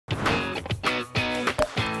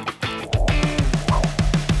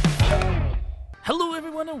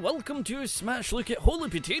welcome to a smash look at Holy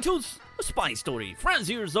Potatoes, a spy story. Frazzz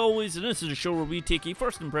here as always, and this is a show where we take a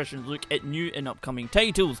first impressions look at new and upcoming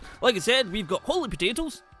titles. Like I said, we've got Holy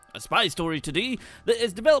Potatoes, a spy story today, that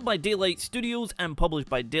is developed by Daylight Studios and published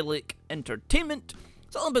by Daylight Entertainment.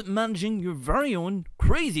 It's all about managing your very own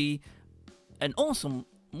crazy and awesome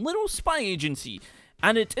little spy agency.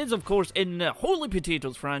 And it is, of course, in the Holy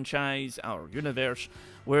Potatoes franchise, our universe,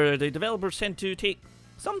 where the developers tend to take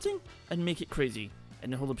something and make it crazy in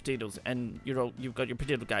the Holy Potatoes, and you've got your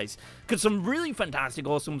potato guys. Got some really fantastic,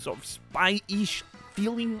 awesome sort of spy-ish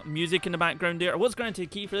feeling music in the background there. I was granted a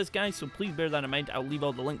key for this, guys, so please bear that in mind. I'll leave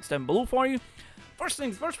all the links down below for you. First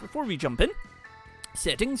things first, before we jump in,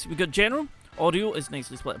 settings. We got general. Audio is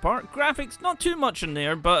nicely split apart. Graphics, not too much in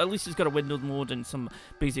there, but at least it's got a Windows mode and some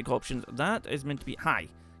basic options. That is meant to be high.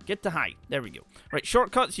 Get to high. There we go. Right,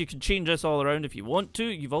 shortcuts, you can change this all around if you want to.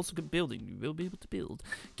 You've also got building. You will be able to build.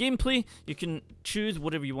 Gameplay, you can choose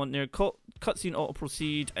whatever you want there. Cutscene auto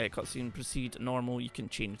proceed, cutscene proceed normal. You can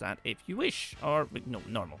change that if you wish. Or, no,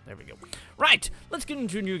 normal. There we go. Right, let's get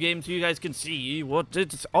into a new game so you guys can see what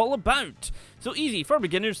it's all about. So easy, for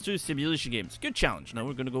beginners to simulation games. Good challenge. Now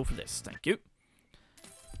we're going to go for this. Thank you.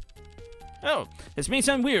 Oh, this may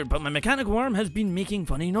sound weird, but my mechanical arm has been making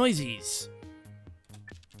funny noises.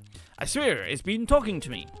 I swear, it's been talking to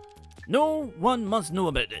me. No one must know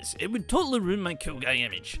about this. It would totally ruin my cool guy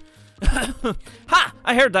image. Ha!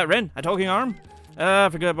 I heard that, Ren. A talking arm? I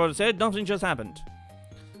forgot what I said. Nothing just happened.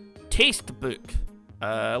 Taste book.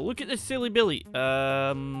 Look at this silly Billy.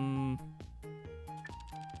 Oh,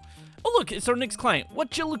 look, it's our next client.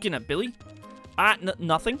 What you looking at, Billy?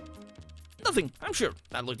 Nothing. Nothing, I'm sure.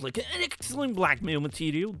 That looked like an excellent blackmail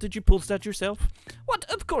material. Did you post that yourself? What?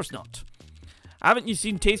 Of course not. Haven't you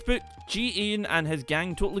seen Tastebook? G. Ian and his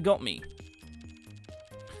gang totally got me.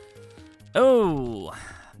 Oh,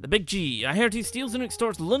 the big G. I heard he steals and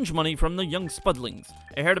extorts lunch money from the young spudlings.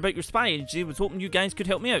 I heard about your spy agency. Was hoping you guys could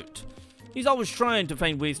help me out. He's always trying to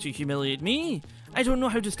find ways to humiliate me. I don't know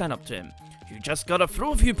how to stand up to him. You just gotta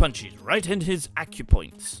throw a few punches right into his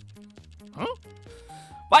acupoints. Huh?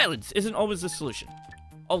 Violence isn't always the solution.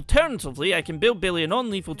 Alternatively, I can build Billy a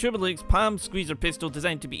non-lethal turbo-length palm squeezer pistol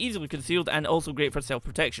designed to be easily concealed and also great for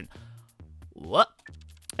self-protection. What?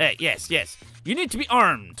 Yes. You need to be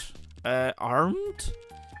armed. Armed?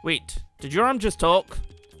 Wait, did your arm just talk?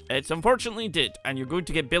 It's unfortunately did, and you're going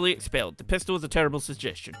to get Billy expelled. The pistol is a terrible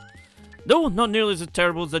suggestion. No, not nearly as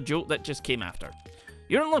terrible as the joke that just came after.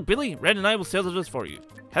 You're in luck, Billy. Red and I will settle this for you.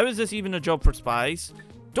 How is this even a job for spies?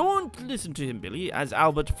 Don't listen to him, Billy. As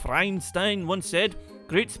Albert Einstein once said,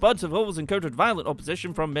 great spuds have always encountered violent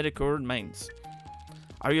opposition from mediocre minds.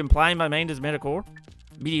 Are you implying my mind is mediocre?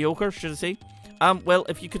 Mediocre, should I say? Well,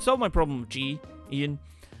 if you could solve my problem, G, Ian,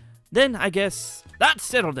 then I guess that's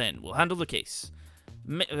settled then. We'll handle the case.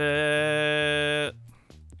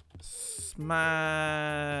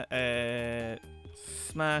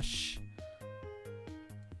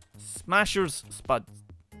 Smashers Spud.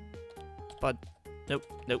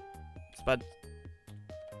 Nope. Spud.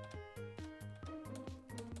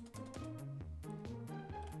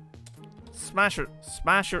 Smasher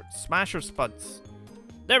Spuds.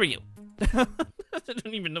 There we go. I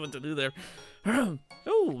don't even know what to do there.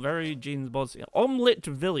 Oh, very James Bond. Omelette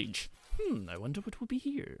Village. I wonder what will be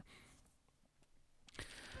here.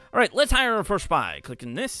 Alright, let's hire our first spy.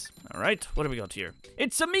 Clicking this. Alright, what have we got here?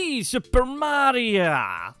 It's me, Super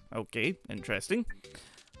Mario. Okay, interesting.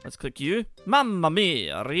 Let's click you. Mamma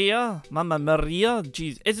Maria.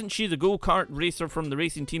 Jeez, isn't she the go-kart racer from the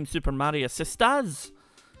racing team Super Mario Sisters?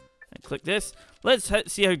 And click this. Let's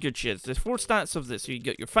see how good she is. There's 4 stats of this. So you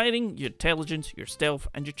got your fighting, your intelligence, your stealth,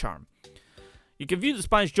 and your charm. You can view the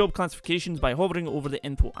spy's job classifications by hovering over the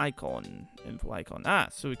info icon.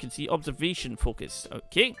 So we can see observation focus.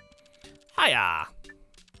 Okay. Hiya.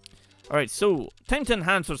 Alright, so, time to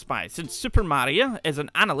enhance our spy. Since Super Mario is an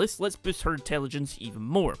analyst, let's boost her intelligence even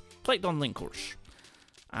more. Click on link course.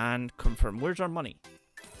 And confirm. Where's our money?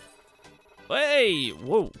 Hey!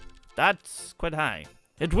 Whoa. That's quite high.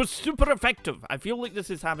 It was super effective. I feel like this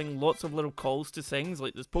is having lots of little calls to things.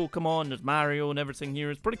 Like there's Pokemon, there's Mario, and everything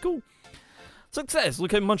here is pretty cool. Success!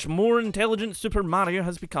 Look how much more intelligent Super Mario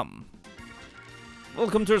has become.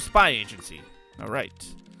 Welcome to our spy agency.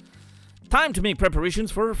 Alright. Time to make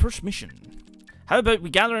preparations for our first mission. How about we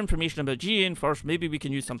gather information about GN first, maybe we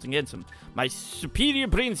can use something against him. My superior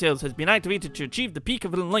brain cells has been activated to achieve the peak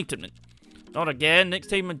of enlightenment. Not again, next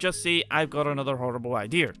time I just say, I've got another horrible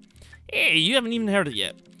idea. Hey, you haven't even heard it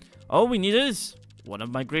yet. All we need is one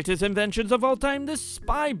of my greatest inventions of all time, the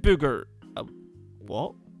spy booger.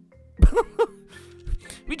 What?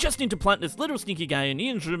 We just need to plant this little sneaky guy in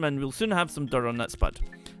Ian's room and we'll soon have some dirt on that spud.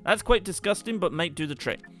 That's quite disgusting, but might do the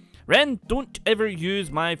trick. Ren, don't ever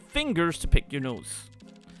use my fingers to pick your nose.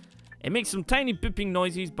 It makes some tiny booping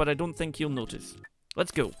noises, but I don't think he'll notice.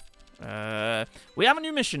 Let's go. We have a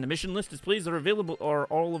new mission. The mission list displays are available or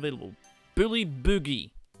all available. Bully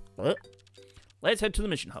Boogie. What? Let's head to the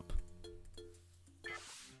mission hub.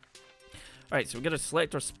 Alright, so we're going to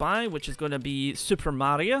select our spy, which is going to be Super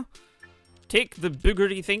Mario. Take the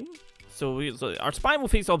boogery thing. So our spy will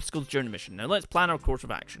face obstacles during the mission. Now let's plan our course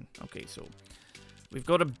of action. Okay, so we've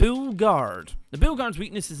got a Bull Guard. The Bull Guard's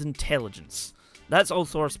weakness is intelligence. That's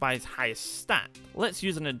also our spy's highest stat. Let's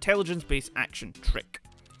use an intelligence-based action trick.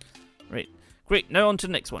 Right, great. Now on to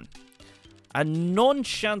the next one. A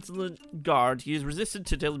non-chancellent guard. He is resistant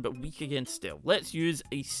to intelligence but weak against stealth. Let's use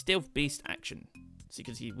a stealth-based action. So you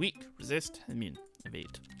can see weak, resist, immune,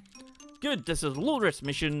 evade. Good, this is a low-risk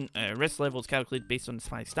mission. Risk level is calculated based on the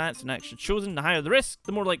spy stats and action chosen. The higher the risk,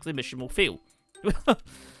 the more likely the mission will fail.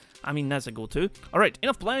 I mean, that's a go-to. Alright,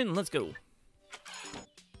 enough planning, let's go.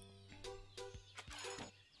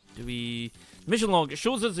 Mission log, it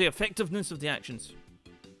shows us the effectiveness of the actions.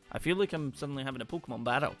 I feel like I'm suddenly having a Pokemon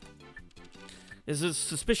battle. This is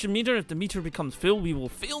suspicion meter. If the meter becomes full, we will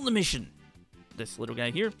fail the mission. This little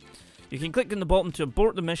guy here. You can click on the bottom to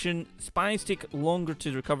abort the mission. Spies take longer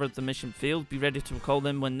to recover if the mission fails. Be ready to recall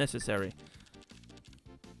them when necessary.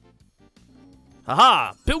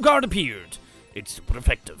 Haha! Bull Guard appeared! It's super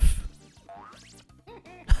effective.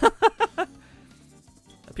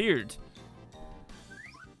 Appeared.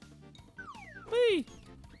 Whee!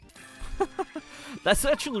 That's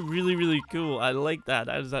actually really, really cool. I like that.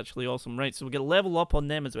 That is actually awesome. Right, so we get a level up on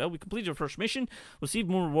them as well. We completed our first mission. We'll receive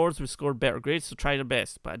more rewards. We scored better grades, so try our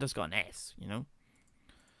best. But I just got an S, you know?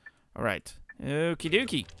 Alright. Okie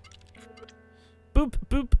dokie. Boop,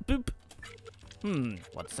 boop, boop.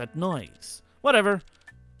 What's that noise? Whatever.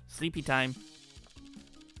 Sleepy time.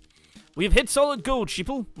 We've hit solid gold,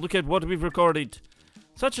 sheeple. Look at what we've recorded.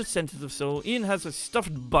 Such a sensitive soul. Ian has a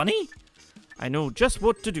stuffed bunny? I know just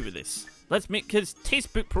what to do with this. Let's make his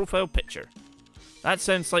Tastebook profile picture. That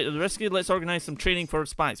sounds slightly risky. Let's organize some training for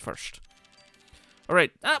spies first.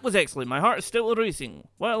 Alright, that was excellent. My heart is still racing.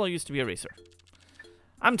 Well, I used to be a racer.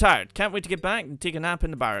 I'm tired. Can't wait to get back and take a nap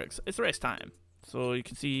in the barracks. It's rest time. So you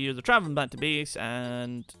can see you're traveling back to base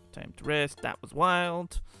and time to rest. That was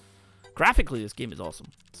wild. Graphically, this game is awesome.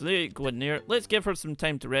 So there you go in there. Let's give her some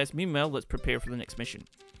time to rest. Meanwhile, let's prepare for the next mission.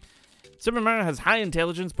 Super Mario has high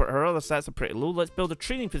intelligence, but her other stats are pretty low. Let's build a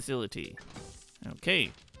training facility.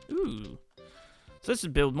 Okay. Ooh. So this is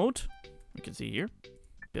build mode. You can see here.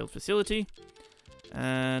 Build facility.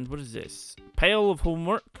 And what is this? Pile of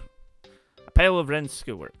homework. A pile of Ren's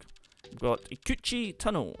schoolwork. We've got a cushy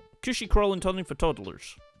tunnel. Cushy crawling tunnel for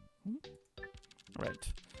toddlers.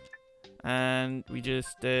 Right. And we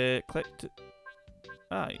just clicked.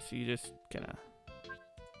 So you just kind of.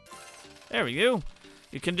 There we go.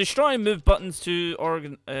 You can destroy and move buttons to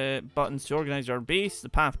organize our base. The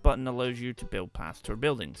path button allows you to build paths to our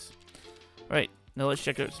buildings. Right, now let's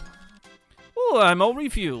check out. Oh, I'm all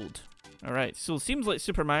refueled. Alright, so it seems like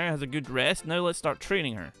Super Mario has a good rest. Now let's start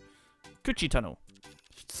training her. Coochie Tunnel.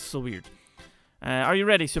 It's so weird. Are you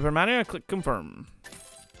ready, Super Mario? Click confirm.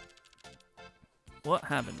 What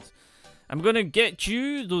happens? I'm gonna get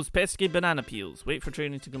you those pesky banana peels. Wait for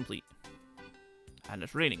training to complete. And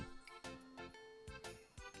it's raining.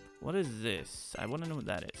 What is this? I want to know what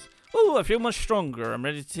that is. Oh, I feel much stronger. I'm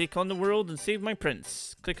ready to take on the world and save my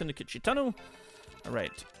prince. Click on the Coochie Tunnel.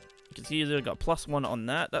 Alright. You can see they got +1 on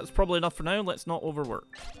that. That's probably enough for now. Let's not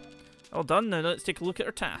overwork. All done. Now let's take a look at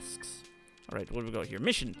our tasks. Alright, what have we got here?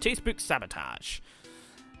 Mission. Tastebook Sabotage.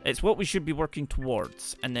 It's what we should be working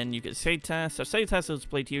towards. And then you get side tasks. Our side tasks are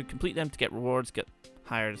displayed here. Complete them to get rewards. Get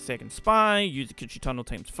hired a second spy. Use the Coochie Tunnel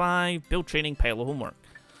 ×5. Build training. Pile of homework.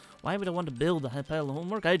 Why would I want to build a pile of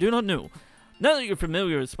homework? I do not know. Now that you're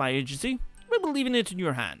familiar with Spy Agency, we'll be leaving it in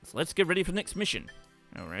your hands. Let's get ready for the next mission.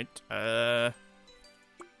 Alright, okay,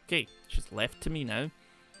 it's just left to me now.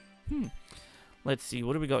 Let's see,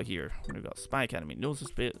 what do we got here? What do we got? Spy Academy, no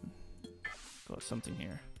suspicion. Got something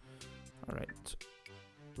here. Alright.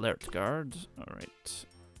 Alert guard, alright.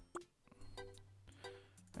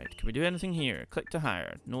 Right, can we do anything here? Click to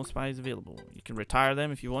hire. No spies available. You can retire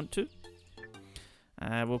them if you want to.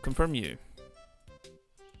 We'll confirm you.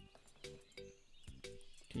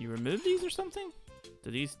 Can you remove these or something? Do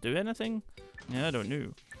these do anything? Yeah, I don't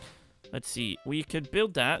know. Let's see. We could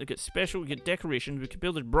build that. We get special. We get decorations. We could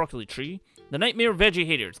build a broccoli tree. The Nightmare Veggie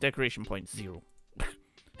Haters. Decoration point 0.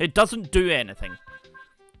 It doesn't do anything.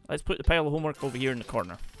 Let's put the pile of homework over here in the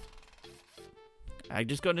corner. I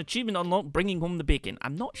just got an achievement unlocked, bringing home the bacon.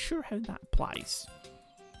 I'm not sure how that applies.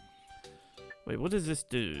 Wait, what does this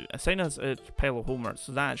do? Assign us a pile of homework,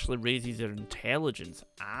 so that actually raises their intelligence.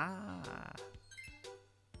 Ah.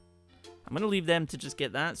 I'm gonna leave them to just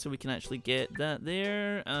get that, so we can actually get that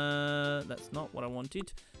there. That's not what I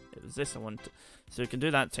wanted. It was this I wanted. So we can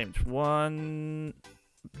do that times 1.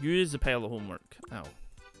 Use the pile of homework. Oh.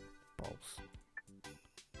 Balls.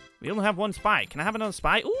 We only have 1 spy. Can I have another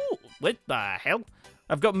spy? Ooh! What the hell?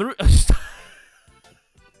 I've got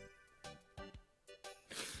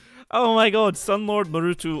Oh my god, Sunlord,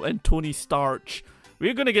 Naruto, and Tony Starch.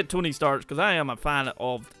 We're gonna get Tony Starch, because I am a fan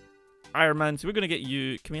of Iron Man, so we're gonna get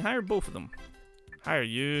you. Can we hire both of them? Hire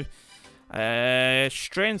you.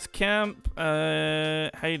 Strength camp,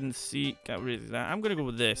 hide and seek. Got rid of that. I'm gonna go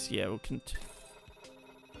with this. Yeah, we can.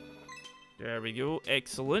 There we go.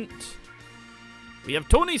 Excellent. We have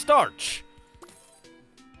Tony Starch.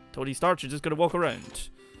 Tony Starch is just gonna walk around.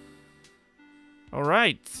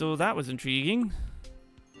 Alright, so that was intriguing.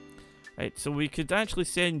 Right, so we could actually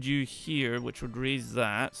send you here, which would raise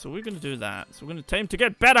that. So we're gonna do that. So we're gonna time to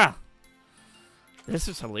get better. This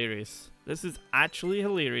is hilarious. This is actually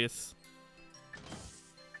hilarious.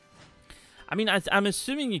 I mean, I'm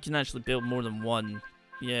assuming you can actually build more than one.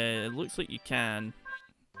 Yeah, it looks like you can.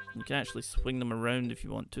 You can actually swing them around if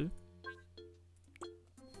you want to.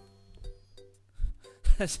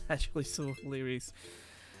 That's actually so hilarious.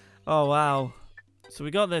 Oh, wow. So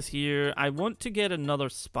we got this here. I want to get another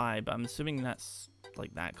spy, but I'm assuming that's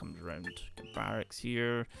like that comes around. Got barracks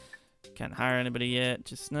here. Can't hire anybody yet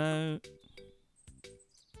just now.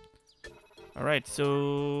 Alright,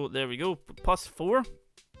 so there we go. +4.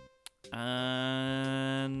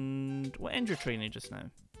 And what end your training just now?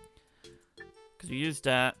 Because we used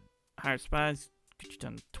that. Hire spies. Get you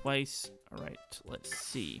done twice. Alright, let's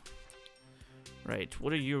see. Right,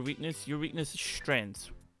 what are your weakness? Your weakness is strength.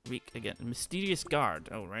 Weak again. Mysterious guard.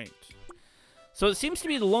 Oh, right. So it seems to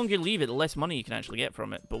be the longer you leave it, the less money you can actually get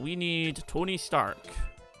from it. But we need Tony Stark.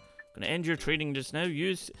 Gonna end your trading just now.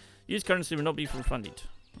 Use currency will not be refunded.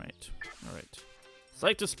 Right. Alright.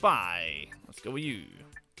 Select a spy. Let's go with you.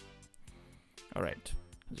 Alright.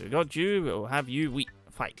 So we got you. We'll have you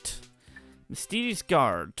fight. Mysterious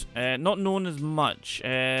guard. Not known as much.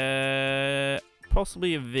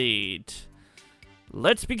 Possibly evade.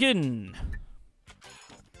 Let's begin.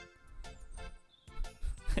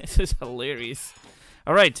 This is hilarious.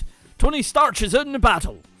 Alright. Tony Starch is in the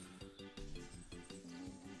battle.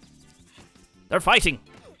 They're fighting.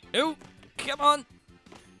 Oh, come on.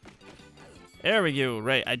 There we go.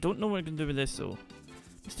 Right. I don't know what I can do with this, though.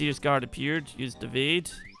 Mysterious guard appeared. Used evade.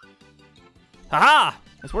 Haha!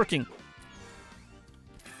 It's working.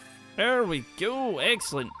 There we go.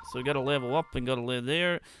 Excellent. So we got to level up and got to live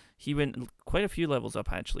there. He went quite a few levels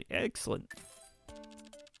up, actually. Excellent.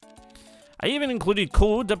 I even included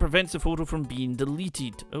code that prevents the photo from being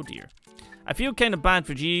deleted. Oh dear. I feel kind of bad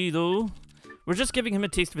for G, though. We're just giving him a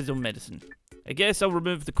taste of his own medicine. I guess I'll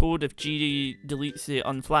remove the code if G deletes the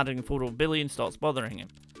unflattering photo of Billy and stops bothering him.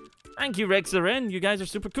 Thank you, Rex Loren. You guys are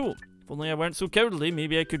super cool. If only I weren't so cowardly,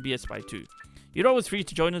 maybe I could be a spy too. You're always free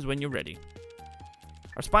to join us when you're ready.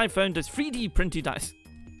 Our spy found this 3D printed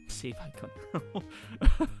save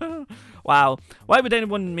icon. Wow. Why would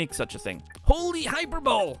anyone make such a thing? Holy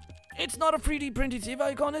hyperbole! It's not a 3D printed save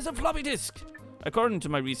icon, it's a floppy disk! According to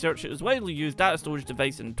my research, it was a widely used data storage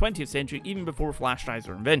device in the 20th century, even before flash drives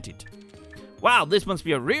were invented. Wow, this must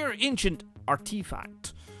be a rare ancient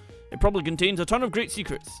artifact. It probably contains a ton of great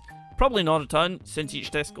secrets. Probably not a ton, since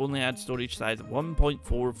each disk only had storage size of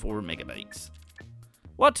 1.44 megabytes.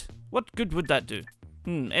 What? What good would that do?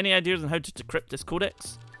 Any ideas on how to decrypt this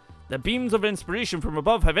codex? The beams of inspiration from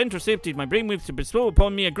above have intercepted my brainwaves to bestow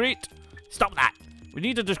upon me a great... Stop that! We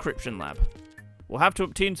need a decryption lab. We'll have to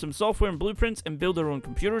obtain some software and blueprints and build our own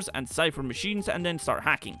computers and cipher machines and then start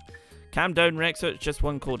hacking. Calm down, Rex, it's just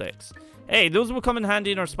one codex. Hey, those will come in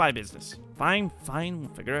handy in our spy business. Fine, we'll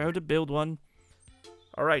figure out how to build one.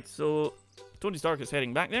 Alright, so Tony Stark is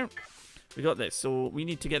heading back there. We got this, so we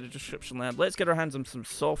need to get a description lab. Let's get our hands on some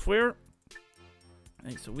software.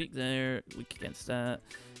 Right, so weak there, weak against that.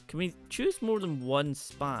 Can we choose more than one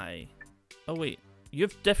spy? Oh wait, you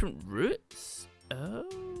have different routes? Oh.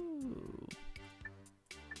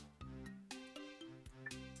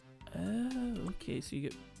 Oh, okay, so you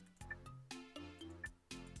get...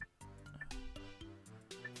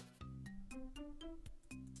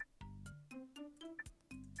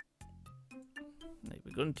 Right,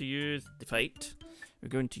 we're going to use the fight. We're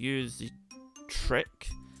going to use the trick.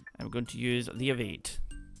 And we're going to use the evade.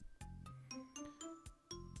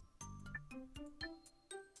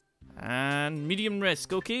 And medium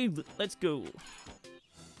risk. Okay, let's go.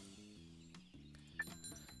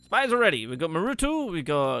 Spies are ready. We've got Maruto, we've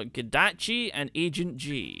got Gadachi, and Agent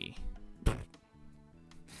G.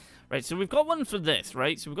 Right, so we've got one for this,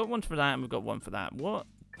 right? So we've got one for that, and we've got one for that. What?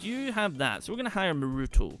 Do you have that? So we're going to hire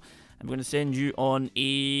Maruto. I'm going to send you on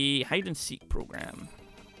a hide-and-seek program.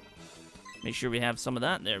 Make sure we have some of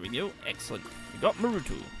that. There we go. Excellent. We got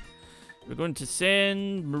Maruto. We're going to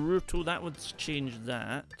send Maruto. That would change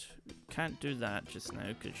that. Can't do that just now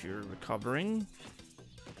because you're recovering.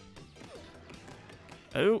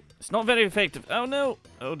 Oh, it's not very effective. Oh, no.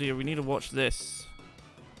 Oh, dear. We need to watch this.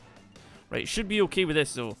 Right, should be okay with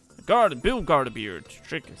this, though. Build Gardabeard.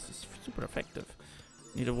 Trick is super effective.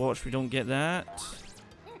 Need to watch we don't get that.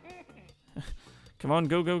 Come on,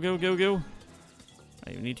 go, go, go, go, go.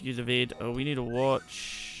 Right, we need to use evade. Oh, we need to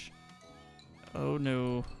watch. Oh,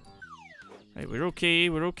 no. Right, we're okay,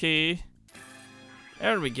 we're okay.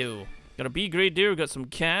 There we go. Got a B grade there, we got some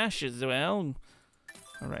cash as well.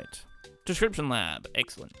 Alright. Description lab.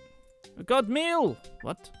 Excellent. We got mail!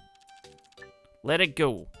 What? Let it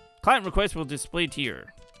go. Client request will be displayed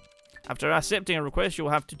here. After accepting a request,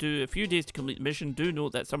 you'll have to do a few days to complete the mission. Do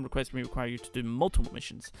note that some requests may require you to do multiple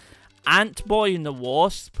missions. Ant Boy and the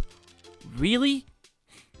Wasp? Really?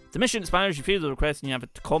 The mission expires, you fail the request, and you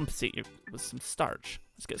have to compensate you with some starch.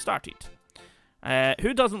 Let's get started.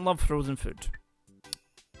 Who doesn't love frozen food?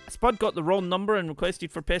 Spud got the wrong number and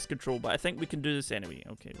requested for pest control, but I think we can do this anyway.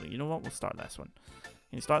 Okay, well, you know what? We'll start this one.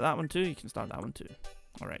 Can you start that one too? You can start that one too.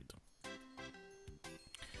 Alright.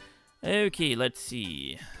 Okay, let's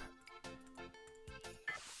see.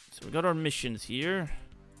 So we got our missions here.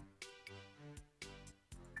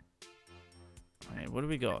 Alright, what do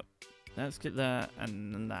we got? Let's get that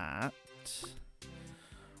and that.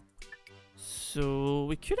 So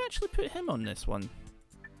we could actually put him on this one.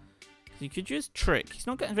 You could use trick. He's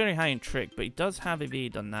not getting very high in trick, but he does have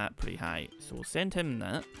evade on that pretty high. So we'll send him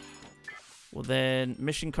that. Well then,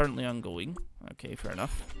 mission currently ongoing. Okay, fair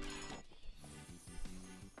enough.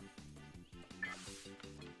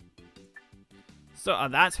 So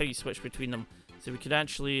that's how you switch between them. So we could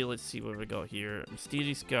actually, let's see what we got here.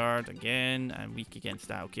 Mysterious Guard again, and weak against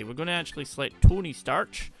that. Okay, we're going to actually select Tony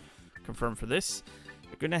Starch. Confirm for this.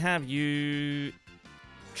 We're going to have you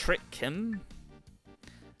trick him.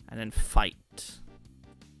 And then fight.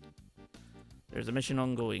 There's a mission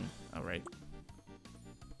ongoing. Alright.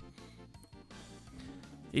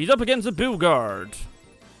 He's up against the Bill Guard.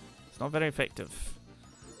 It's not very effective.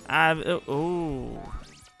 Oh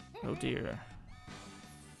dear.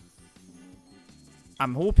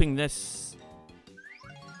 I'm hoping this...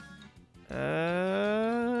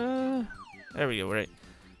 There we go, right.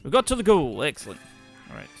 We got to the goal. Excellent.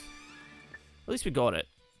 Alright. At least we got it.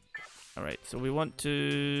 Alright, so we want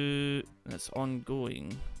to... That's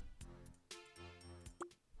ongoing.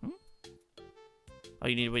 Oh,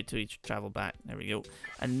 you need to wait till you travel back. There we go.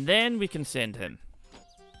 And then we can send him.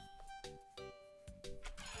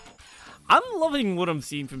 I'm loving what I'm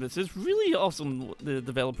seeing from this. It's really awesome what the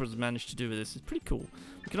developers managed to do with this. It's pretty cool.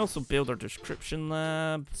 We can also build our description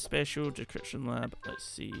lab. Special description lab. Let's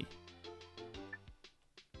see.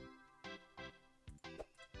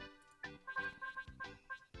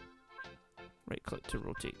 Right click to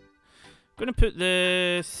rotate. I'm going to put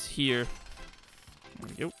this here. There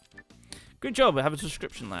we go. Good job, we have a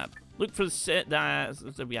description lab. Look for the set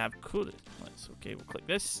that we have coded. Okay, we'll click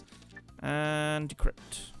this. And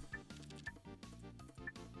decrypt.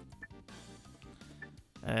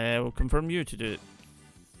 We'll confirm you to do it.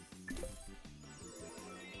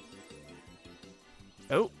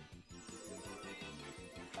 Oh.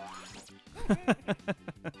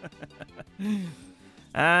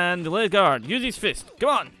 And delay guard. Use his fist. Come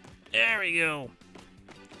on. There we go.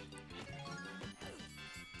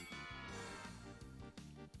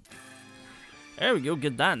 There we go.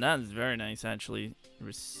 Get that. That is very nice, actually.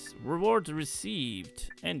 Reward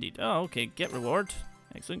received. Ended. Oh, okay. Get reward.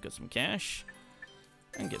 Excellent. Got some cash.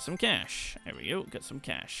 And get some cash. There we go. Get some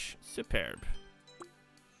cash. Superb.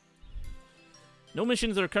 No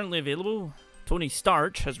missions are currently available. Tony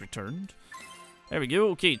Starch has returned. There we go.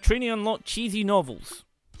 Okay, training unlocked cheesy novels.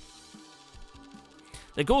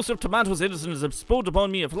 The ghost of Tomatoes Edison has exploded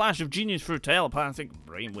upon me a flash of genius through telepathic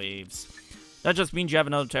brainwaves. That just means you have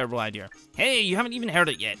another terrible idea. Hey, you haven't even heard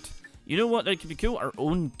it yet. You know what? That could be cool? Our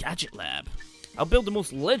own gadget lab. I'll build the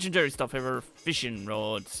most legendary stuff ever. Fishing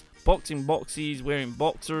rods, boxing boxes, wearing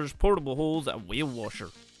boxers, portable holes, a whale washer.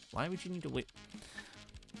 Why would you need a whale?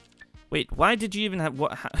 Wait, why did you even have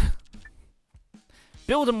what?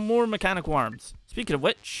 Build more mechanical arms. Speaking of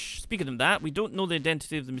which, speaking of that, we don't know the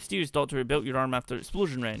identity of the mysterious doctor who built your arm after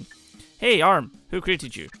explosion ran. Hey, arm, who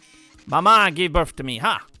created you? Mama gave birth to me,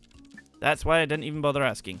 ha! That's why I didn't even bother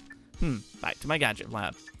asking. Back to my gadget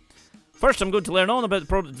lab. First, I'm going to learn all about the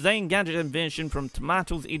product design gadget invention from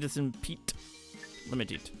HolyPotatoesASpyStory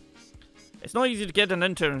Limited. It's not easy to get an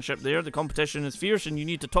internship there. The competition is fierce and you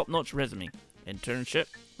need a top-notch resume. Internship?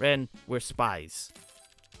 Ren, we're spies.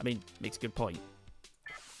 I mean, makes a good point.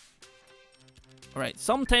 Alright,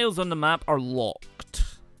 some tiles on the map are locked.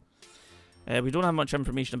 We don't have much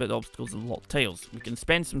information about the obstacles and locked tiles. We can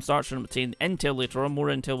spend some starch and obtain intel later on. More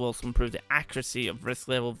intel will also improve the accuracy of risk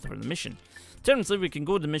level for the mission. Alternatively, we can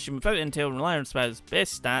go to the mission without intel and rely on Spy's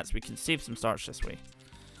best stats. We can save some starch this way.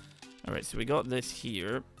 Alright, so we got this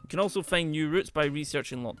here. You can also find new routes by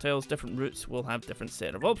researching locked tiles. Different routes will have different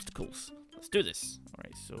set of obstacles. Let's do this.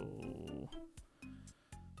 Alright, so...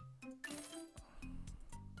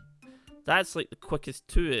 that's like the quickest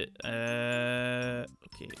to it.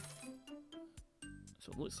 Okay.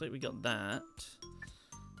 So it looks like we got that.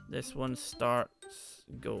 This one starts,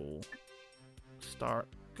 go. Start,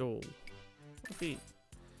 go. Okay.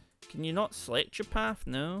 Can you not select your path?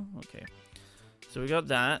 No? Okay. So we got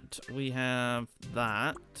that. We have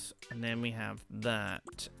that. And then we have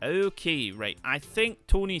that. Okay, right. I think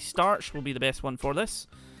Tony Starch will be the best one for this.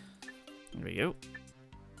 There we go.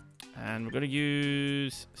 And we're going to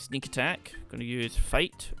use sneak attack, going to use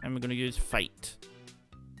fight, and we're going to use fight.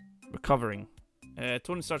 Recovering.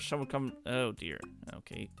 Tony Starch shall come. Oh dear.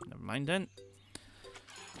 Okay, never mind then.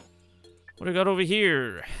 What do we got over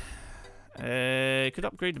here? Could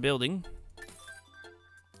upgrade the building.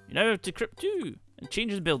 You now have Decrypt 2 and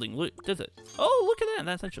change the building. Look, does it? Oh, look at that.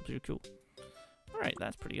 That's actually pretty cool. Alright,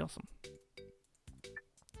 that's pretty awesome.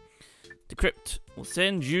 Decrypt. We'll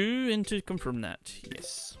send you in to confirm that.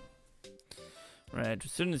 Yes. Right,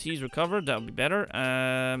 as soon as he's recovered, that'll be better.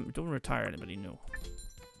 Don't retire anybody, no.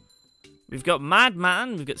 We've got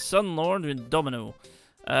Madman, we've got Sunlord, we've got Domino.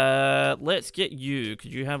 Let's get you,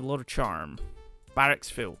 because you have a lot of charm. Barracks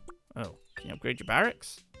fill. Oh, can you upgrade your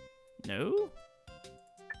barracks? No?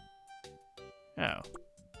 Oh.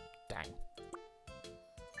 Dang.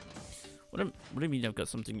 What do you mean I've got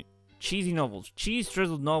something new? Cheesy novels. Cheese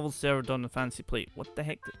drizzled novels served on a fancy plate. What the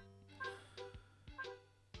heck?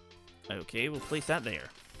 Okay, we'll place that there.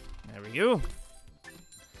 There we go.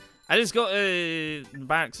 I just got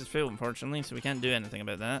barracks is full, unfortunately, so we can't do anything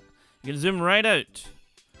about that. You can zoom right out.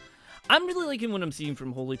 I'm really liking what I'm seeing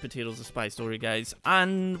from HolyPotatoesASpyStory, guys.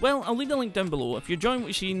 And, well, I'll leave the link down below. If you're enjoying what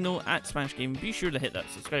you're seeing, though, at Smash Game, be sure to hit that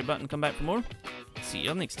subscribe button and come back for more. See you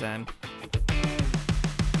all next time.